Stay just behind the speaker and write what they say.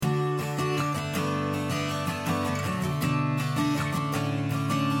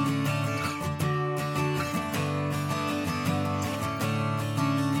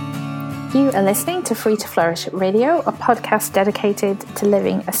You are listening to Free to Flourish Radio, a podcast dedicated to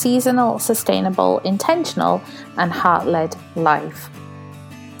living a seasonal, sustainable, intentional, and heart-led life.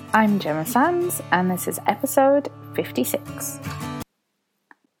 I'm Gemma Sands, and this is episode 56.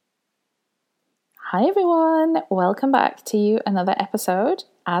 Hi everyone, welcome back to another episode.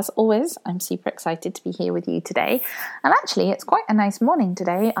 As always, I'm super excited to be here with you today. And actually, it's quite a nice morning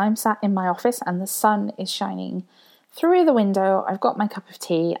today. I'm sat in my office and the sun is shining through the window. I've got my cup of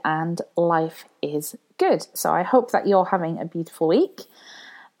tea and life is good. So I hope that you're having a beautiful week.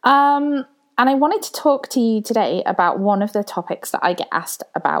 And I wanted to talk to you today about one of the topics that I get asked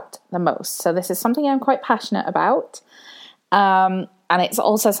about the most. So this is something I'm quite passionate about. And it's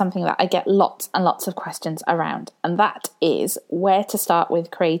also something that I get lots and lots of questions around. And that is where to start with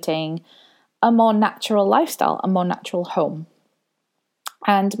creating a more natural lifestyle, a more natural home.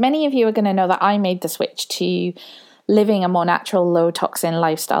 And many of you are going to know that I made the switch to living a more natural, low toxin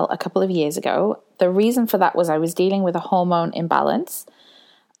lifestyle a couple of years ago. The reason for that was I was dealing with a hormone imbalance.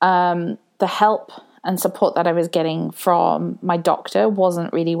 The help and support that I was getting from my doctor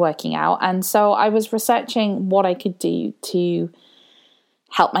wasn't really working out. And so I was researching what I could do to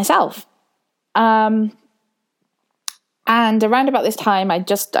help myself. And around about this time, I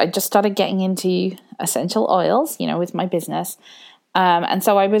just started getting into essential oils, with my business. And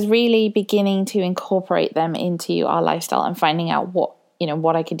so I was really beginning to incorporate them into our lifestyle and finding out what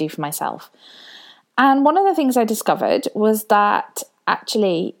I could do for myself. And one of the things I discovered was that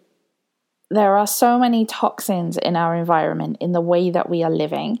actually there are so many toxins in our environment, in the way that we are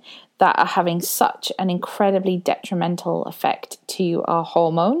living, that are having such an incredibly detrimental effect to our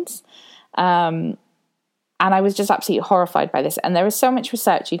hormones. And I was just absolutely horrified by this. And there is so much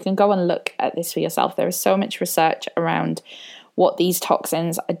research. You can go and look at this for yourself. There is so much research around what these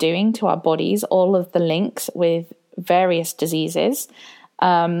toxins are doing to our bodies, all of the links with various diseases,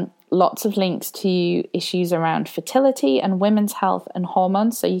 lots of links to issues around fertility and women's health and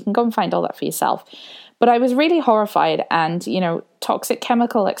hormones. So you can go and find all that for yourself. But I was really horrified, and, toxic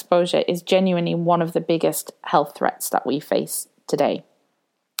chemical exposure is genuinely one of the biggest health threats that we face today.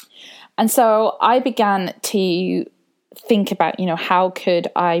 And so I began to think about, how could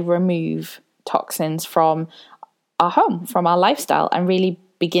I remove toxins from our home, from our lifestyle, and really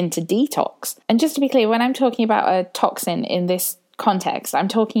begin to detox. And just to be clear, when I'm talking about a toxin in this context, I'm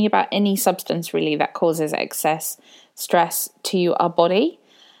talking about any substance really that causes excess stress to our body.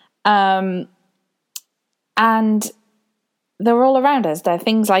 And they're all around us. They're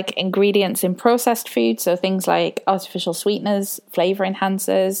things like ingredients in processed food, so things like artificial sweeteners, flavor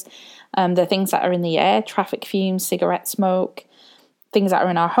enhancers. They're things that are in the air, traffic fumes, cigarette smoke, things that are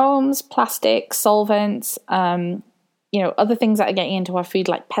in our homes, plastics, solvents, other things that are getting into our food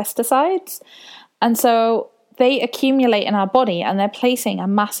like pesticides. And so they accumulate in our body, and they're placing a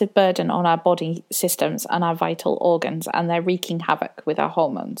massive burden on our body systems and our vital organs, and they're wreaking havoc with our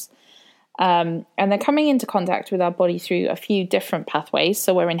hormones. And they're coming into contact with our body through a few different pathways.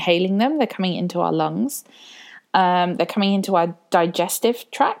 So we're inhaling them, they're coming into our lungs, they're coming into our digestive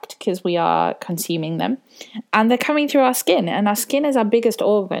tract because we are consuming them, and they're coming through our skin. And our skin is our biggest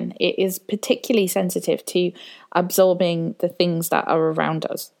organ. It is particularly sensitive to absorbing the things that are around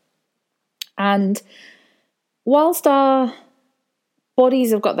us. And whilst our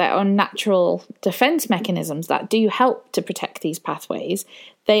bodies have got their own natural defense mechanisms that do help to protect these pathways,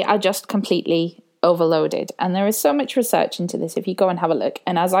 they are just completely overloaded. And there is so much research into this if you go and have a look.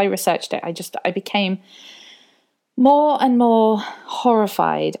 And as I researched it, I became more and more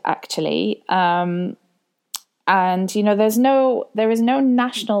horrified, actually. And there is no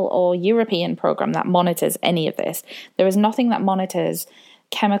national or European program that monitors any of this. There is nothing that monitors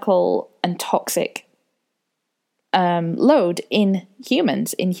chemical and toxic load in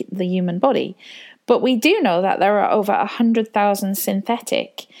humans, in the human body. But we do know that there are over 100,000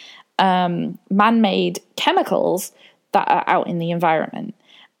 synthetic man-made chemicals that are out in the environment.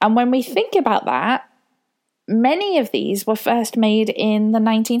 And when we think about that, many of these were first made in the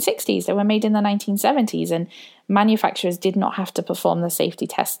 1960s. They were made in the 1970s, and manufacturers did not have to perform the safety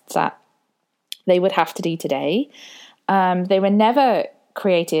tests that they would have to do today. They were never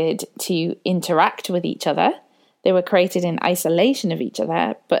created to interact with each other. They were created in isolation of each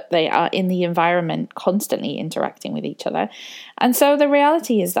other, but they are in the environment constantly interacting with each other. And so the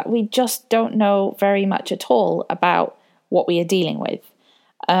reality is that we just don't know very much at all about what we are dealing with.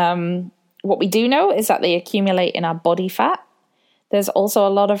 What we do know is that they accumulate in our body fat. There's also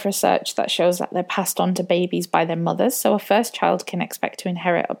a lot of research that shows that they're passed on to babies by their mothers. So a first child can expect to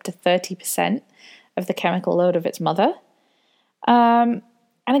inherit up to 30% of the chemical load of its mother.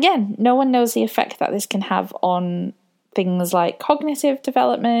 And again, no one knows the effect that this can have on things like cognitive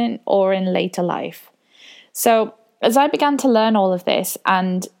development or in later life. So as I began to learn all of this,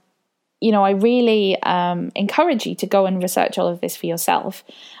 and I really encourage you to go and research all of this for yourself.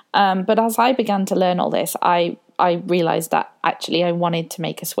 But as I began to learn all this, I realized that actually I wanted to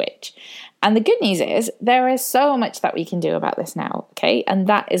make a switch. And the good news is there is so much that we can do about this now, okay? And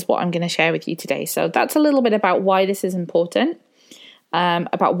that is what I'm going to share with you today. So that's a little bit about why this is important,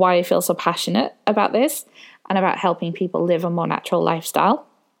 about why I feel so passionate about this, and about helping people live a more natural lifestyle.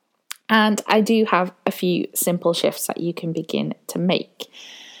 And I do have a few simple shifts that you can begin to make.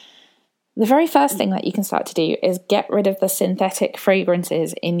 The very first thing that you can start to do is get rid of the synthetic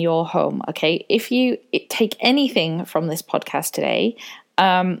fragrances in your home, okay? If you take anything from this podcast today,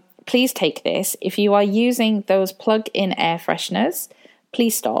 please take this. If you are using those plug-in air fresheners,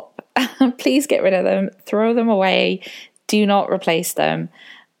 please stop. Please get rid of them, throw them away, do not replace them.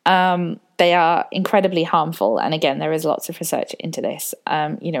 They are incredibly harmful. And again, there is lots of research into this.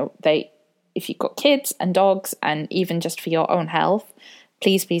 If you've got kids and dogs, and even just for your own health,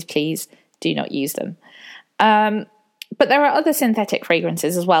 please, please, please do not use them. But there are other synthetic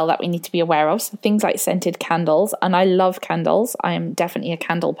fragrances as well that we need to be aware of. So things like scented candles. And I love candles. I am definitely a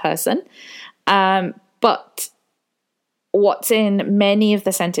candle person. But what's in many of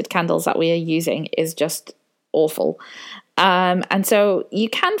the scented candles that we are using is just awful. And so you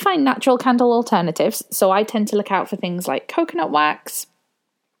can find natural candle alternatives. So I tend to look out for things like coconut wax,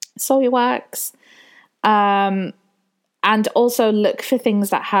 soy wax, and also look for things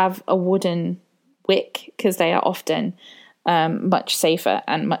that have a wooden wick, because they are often much safer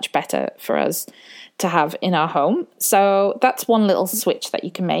and much better for us to have in our home. So that's one little switch that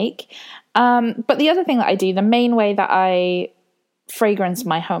you can make. But the other thing that I do, the main way that I fragrance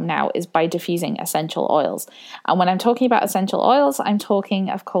my home now, is by diffusing essential oils. And when I'm talking about essential oils, I'm talking,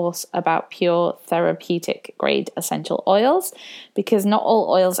 of course, about pure therapeutic grade essential oils, because not all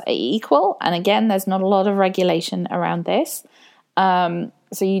oils are equal. And again, there's not a lot of regulation around this.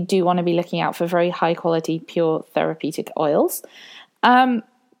 So you do want to be looking out for very high quality, pure therapeutic oils. And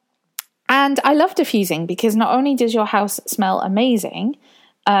I love diffusing, because not only does your house smell amazing,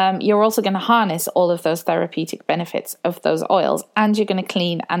 you're also going to harness all of those therapeutic benefits of those oils, and you're going to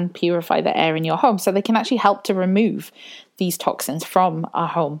clean and purify the air in your home, so they can actually help to remove these toxins from our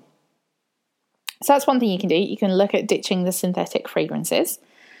home. So that's one thing you can do. You can look at ditching the synthetic fragrances.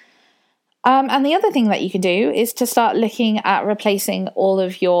 And the other thing that you can do is to start looking at replacing all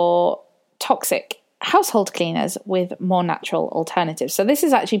of your toxic household cleaners with more natural alternatives. So this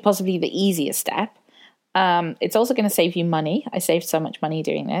is actually possibly the easiest step. It's also going to save you money. I saved so much money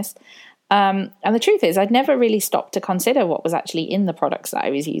doing this. And the truth is, I'd never really stopped to consider what was actually in the products that I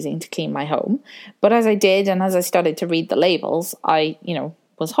was using to clean my home. But as I did, and as I started to read the labels, I,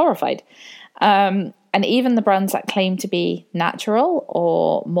 was horrified. And even the brands that claim to be natural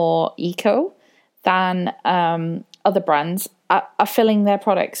or more eco than other brands are filling their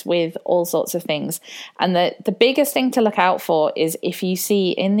products with all sorts of things. And the biggest thing to look out for is if you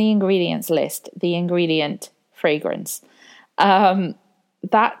see in the ingredients list the ingredient fragrance.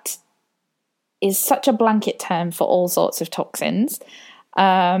 That is such a blanket term for all sorts of toxins.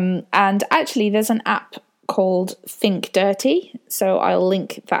 And actually, there's an app called Think Dirty, so I'll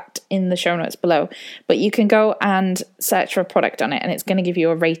link that in the show notes below. But you can go and search for a product on it, and it's going to give you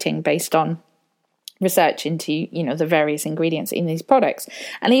a rating based on research into, the various ingredients in these products.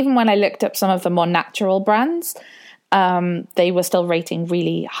 And even when I looked up some of the more natural brands, they were still rating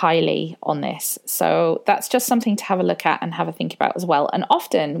really highly on this. So that's just something to have a look at and have a think about as well. And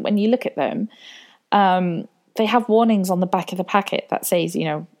often when you look at them, they have warnings on the back of the packet that says,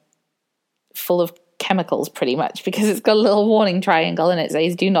 full of chemicals, pretty much, because it's got a little warning triangle and it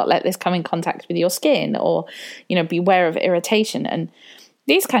says, do not let this come in contact with your skin, or, beware of irritation and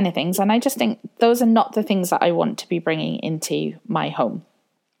these kind of things. And I just think those are not the things that I want to be bringing into my home.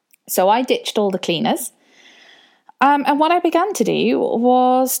 So I ditched all the cleaners. And what I began to do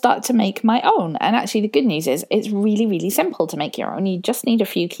was start to make my own. And actually the good news is it's really, really simple to make your own. You just need a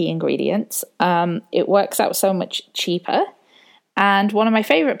few key ingredients. It works out so much cheaper. And one of my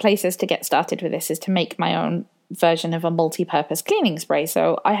favorite places to get started with this is to make my own version of a multi-purpose cleaning spray.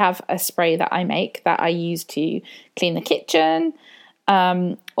 So I have a spray that I make that I use to clean the kitchen,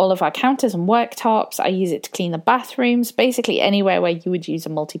 all of our counters and worktops. I use it to clean the bathrooms, basically anywhere where you would use a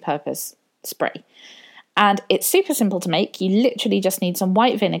multi-purpose spray. And it's super simple to make. You literally just need some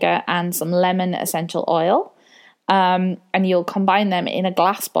white vinegar and some lemon essential oil. And you'll combine them in a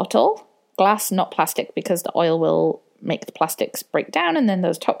glass bottle. Glass, not plastic, because the oil will make the plastics break down and then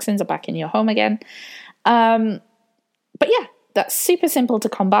those toxins are back in your home again. But yeah, that's super simple to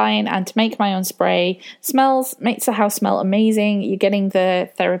combine and to make my own spray. Makes the house smell amazing. You're getting the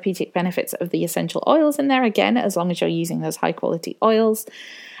therapeutic benefits of the essential oils in there again, as long as you're using those high quality oils.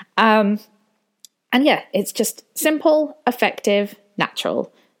 And yeah, it's just simple, effective,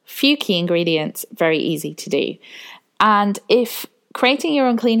 natural. Few key ingredients, very easy to do. And if creating your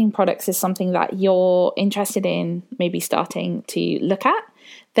own cleaning products is something that you're interested in maybe starting to look at,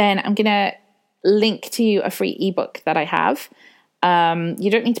 then I'm going to link to a free ebook that I have. You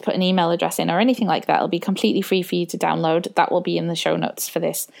don't need to put an email address in or anything like that. It'll be completely free for you to download. That will be in the show notes for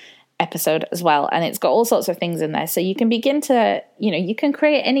this episode as well. And it's got all sorts of things in there. So you can begin to, you can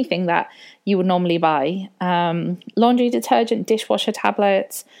create anything that you would normally buy. Laundry detergent, dishwasher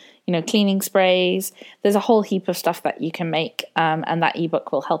tablets, cleaning sprays. There's a whole heap of stuff that you can make. And that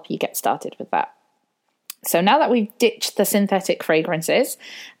ebook will help you get started with that. So now that we've ditched the synthetic fragrances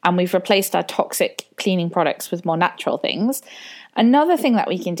and we've replaced our toxic cleaning products with more natural things, another thing that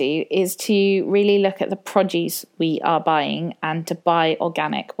we can do is to really look at the produce we are buying and to buy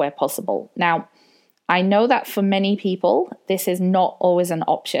organic where possible. Now, I know that for many people, this is not always an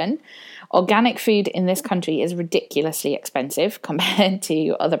option. Organic food in this country is ridiculously expensive compared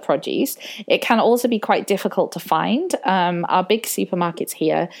to other produce. It can also be quite difficult to find. Our big supermarkets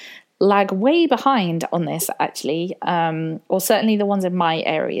here lag way behind on this, actually, or certainly the ones in my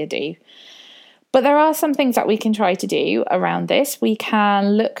area do. But there are some things that we can try to do around this. We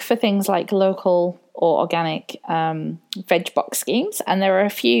can look for things like local or organic veg box schemes, and there are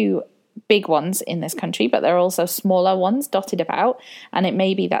a few big ones in this country, but there are also smaller ones dotted about, and it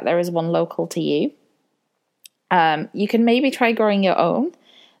may be that there is one local to you. You can maybe try growing your own.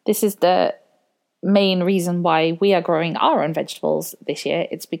 This is the main reason why we are growing our own vegetables this year.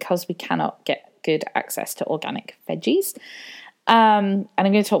 It's because we cannot get good access to organic veggies. And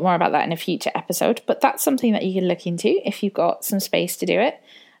I'm going to talk more about that in a future episode, but that's something that you can look into if you've got some space to do it.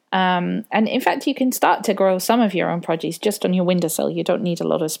 And in fact, you can start to grow some of your own produce just on your windowsill. You don't need a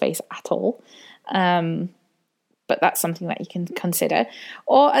lot of space at all. But that's something that you can consider.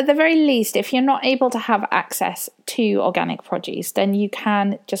 Or at the very least, if you're not able to have access to organic produce, then you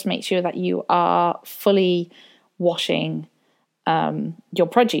can just make sure that you are fully washing your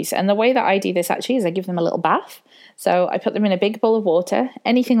produce. And the way that I do this actually is I give them a little bath. So I put them in a big bowl of water.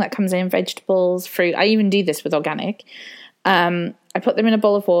 Anything that comes in, vegetables, fruit, I even do this with organic. I put them in a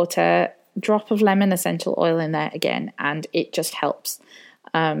bowl of water, drop of lemon essential oil in there again, and it just helps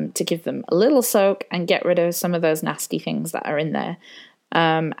to give them a little soak and get rid of some of those nasty things that are in there.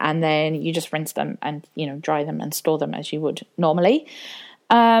 And then you just rinse them and, dry them and store them as you would normally.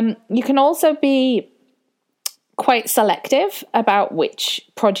 You can also be quite selective about which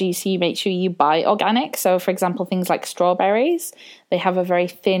produce you make sure you buy organic. So, for example, things like strawberries, they have a very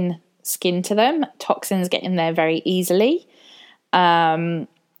thin skin to them. Toxins get in there very easily. And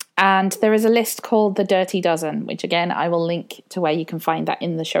there is a list called the Dirty Dozen, which again, I will link to where you can find that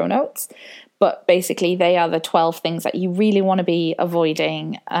in the show notes. But basically, they are the 12 things that you really want to be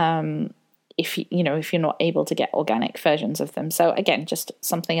avoiding if you're not able to get organic versions of them. So again, just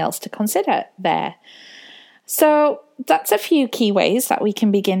something else to consider there. So that's a few key ways that we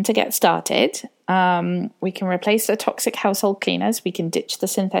can begin to get started. We can replace the toxic household cleaners, we can ditch the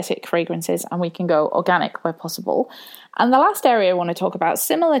synthetic fragrances, and we can go organic where possible. And the last area I want to talk about,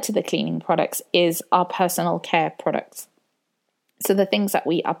 similar to the cleaning products, is our personal care products. So the things that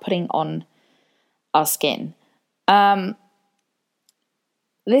we are putting on our skin.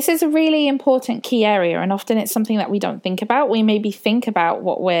 This is a really important key area, and often it's something that we don't think about. We maybe think about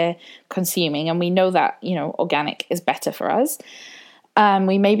what we're consuming, and we know that, organic is better for us.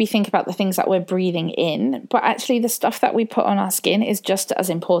 We maybe think about the things that we're breathing in, but actually the stuff that we put on our skin is just as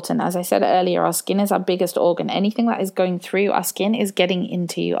important. As I said earlier, our skin is our biggest organ. Anything that is going through our skin is getting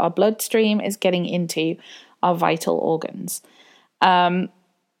into our bloodstream, is getting into our vital organs.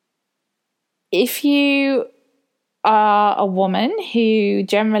 If you are a woman who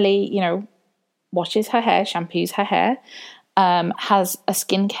generally, washes her hair, shampoos her hair, has a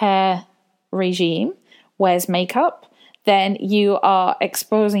skincare regime, wears makeup, then you are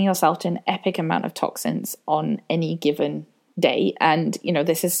exposing yourself to an epic amount of toxins on any given day. And,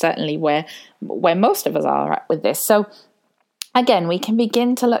 this is certainly where most of us are at with this. So again, we can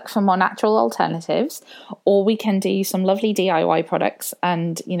begin to look for more natural alternatives, or we can do some lovely DIY products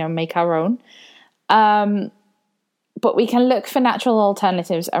and, make our own. But we can look for natural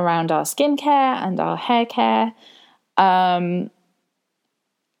alternatives around our skincare and our hair care, and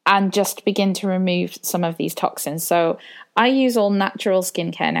just begin to remove some of these toxins. So I use all natural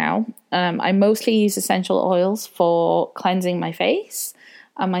skincare now. I mostly use essential oils for cleansing my face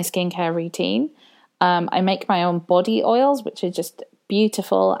and my skincare routine. I make my own body oils, which are just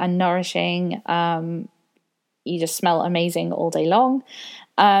beautiful and nourishing. You just smell amazing all day long.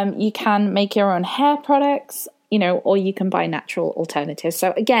 You can make your own hair products, or you can buy natural alternatives.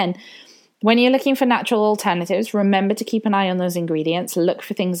 So again, when you're looking for natural alternatives, remember to keep an eye on those ingredients. Look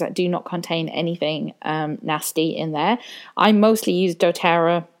for things that do not contain anything nasty in there. I mostly use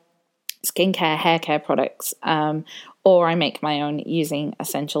doTERRA skincare, hair care products, or I make my own using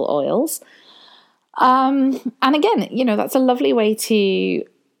essential oils. And again, that's a lovely way to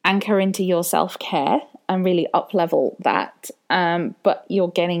anchor into your self-care and really up-level that, but you're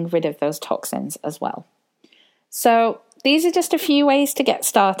getting rid of those toxins as well. So these are just a few ways to get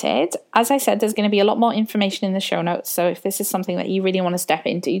started. As I said, there's going to be a lot more information in the show notes. So if this is something that you really want to step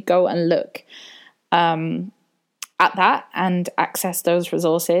into, go and look at that and access those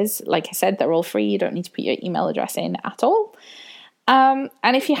resources. Like I said, they're all free. You don't need to put your email address in at all. And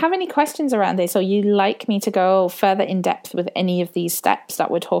if you have any questions around this, or you'd like me to go further in depth with any of these steps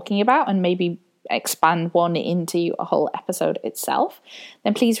that we're talking about and maybe expand one into a whole episode itself,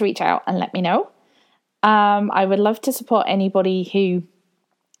 then please reach out and let me know. I would love to support anybody who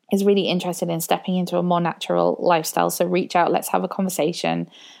is really interested in stepping into a more natural lifestyle. So reach out, let's have a conversation.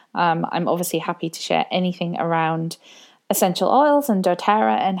 I'm obviously happy to share anything around essential oils and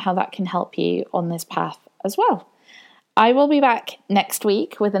doTERRA and how that can help you on this path as well. I will be back next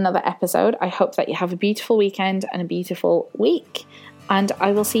week with another episode. I hope that you have a beautiful weekend and a beautiful week, and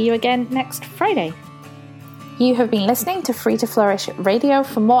I will see you again next Friday. You have been listening to Free to Flourish Radio.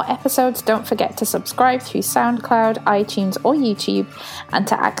 For more episodes, don't forget to subscribe through SoundCloud, iTunes or YouTube, and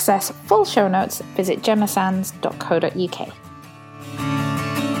to access full show notes, visit gemmasands.co.uk.